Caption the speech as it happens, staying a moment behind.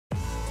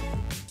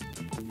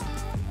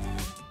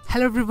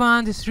Hello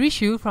everyone, this is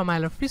Rishu from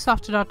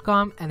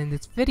ilovefreesoftware.com, and in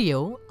this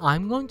video,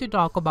 I'm going to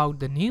talk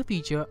about the new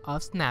feature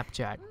of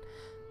Snapchat,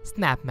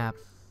 SnapMap.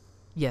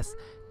 Yes,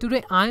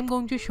 today I'm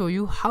going to show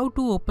you how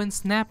to open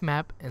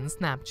SnapMap in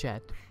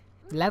Snapchat.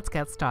 Let's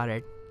get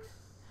started.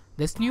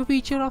 This new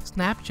feature of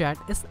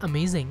Snapchat is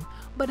amazing,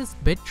 but it's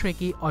a bit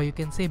tricky, or you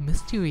can say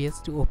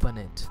mysterious, to open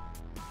it.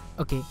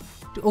 Okay,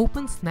 to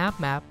open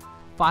SnapMap,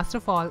 first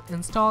of all,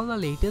 install the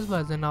latest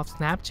version of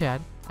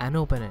Snapchat and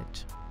open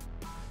it.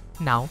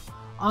 Now,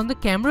 on the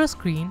camera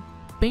screen,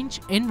 pinch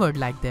inward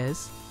like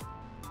this.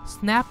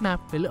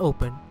 SnapMap will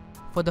open.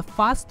 For the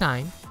first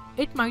time,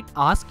 it might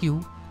ask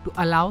you to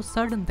allow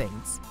certain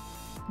things.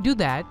 Do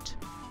that.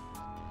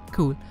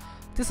 Cool.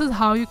 This is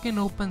how you can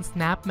open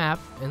SnapMap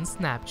in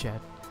Snapchat.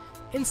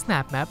 In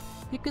SnapMap,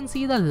 you can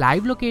see the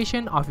live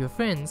location of your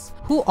friends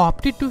who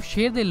opted to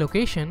share their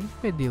location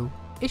with you.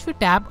 If you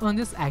tap on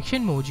this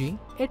Actionmoji,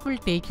 it will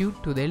take you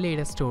to their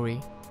latest story.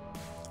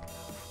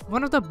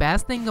 One of the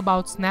best things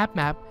about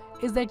SnapMap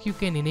is that you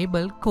can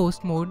enable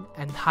ghost mode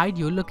and hide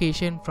your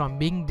location from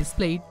being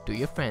displayed to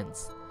your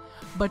friends,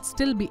 but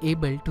still be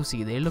able to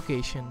see their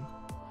location.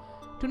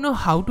 To know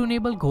how to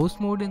enable ghost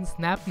mode in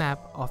SnapMap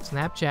of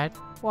Snapchat,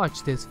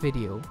 watch this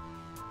video.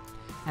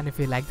 And if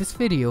you like this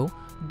video,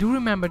 do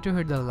remember to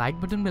hit the like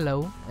button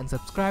below and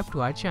subscribe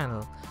to our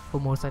channel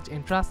for more such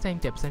interesting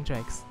tips and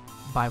tricks.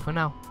 Bye for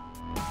now.